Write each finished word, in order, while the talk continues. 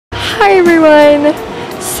Hi everyone!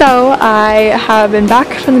 So I have been back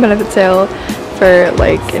from the benefit sale for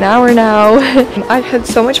like an hour now. I had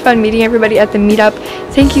so much fun meeting everybody at the meetup.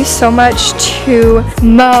 Thank you so much to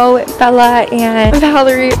Mo, Bella, and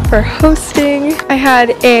Valerie for hosting. I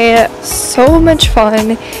had so much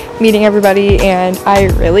fun meeting everybody and I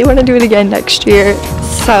really want to do it again next year.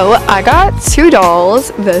 So I got 2 dolls.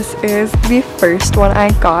 This is the first one I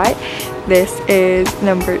got. This is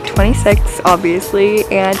number 26, obviously,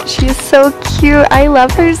 and she's so cute. I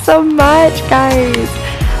love her so much, guys.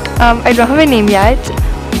 I don't have a name yet,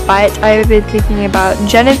 but I've been thinking about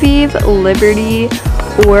Genevieve, Liberty,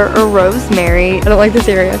 or a Rosemary. I don't like this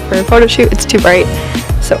area for a photo shoot. It's too bright,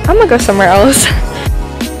 so I'm gonna go somewhere else.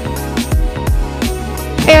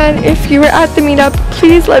 And if you were at the meetup,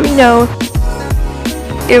 please let me know.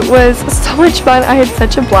 It was so much fun. I had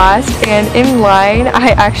such a blast, and in line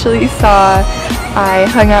I actually I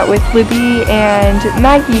hung out with Libby and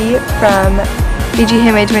Maggie from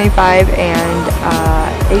AGSMs and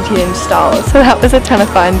ATM Stalls, so that was a ton of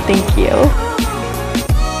fun. Thank you.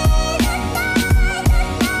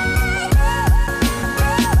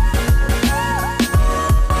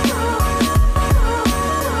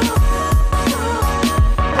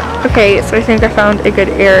 Okay, so I think I found a good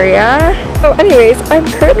area. So anyways, I'm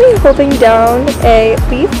currently holding down a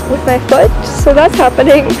leaf with my foot, so that's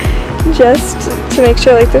happening just to make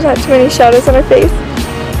sure like there's not too many shadows on her face.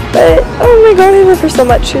 But oh my god, I love her so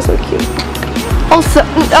much. She's so cute. Also,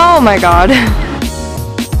 oh my god.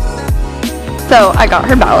 So I got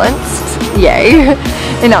her balanced, yay,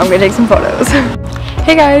 and now I'm gonna take some photos.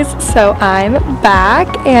 Hey guys, so I'm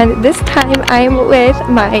back, and this time I'm with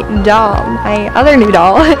my doll, my other new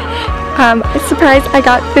doll. Surprise, I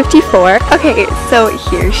got 54. Okay, so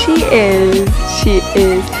here she is. She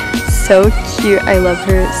is so cute. I love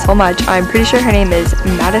her so much. I'm pretty sure her name is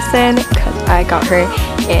Madison because I got her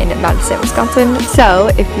in Madison, Wisconsin. So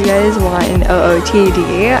if you guys want an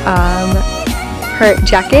OOTD, her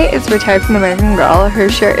jacket is Retired from American Girl. Her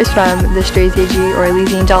shirt is from the Strays AG or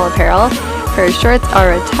Elysian Doll Apparel. Her shorts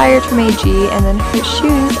are Retired from AG, and then her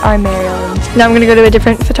shoes are Maryland. Now I'm gonna go to a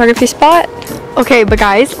different photography spot. Okay, but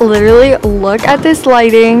guys, literally look at this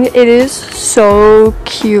lighting. It is so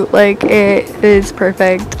cute. Like, it is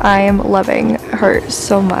perfect. I am loving her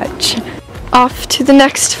so much. Off to the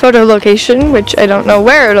next photo location, which I don't know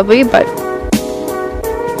where it'll be, but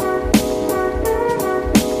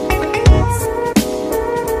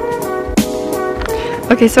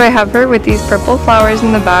okay, so I have her with these purple flowers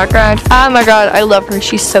in the background. Oh my god, I love her.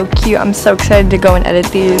 She's so cute. I'm so excited to go and edit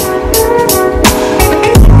these.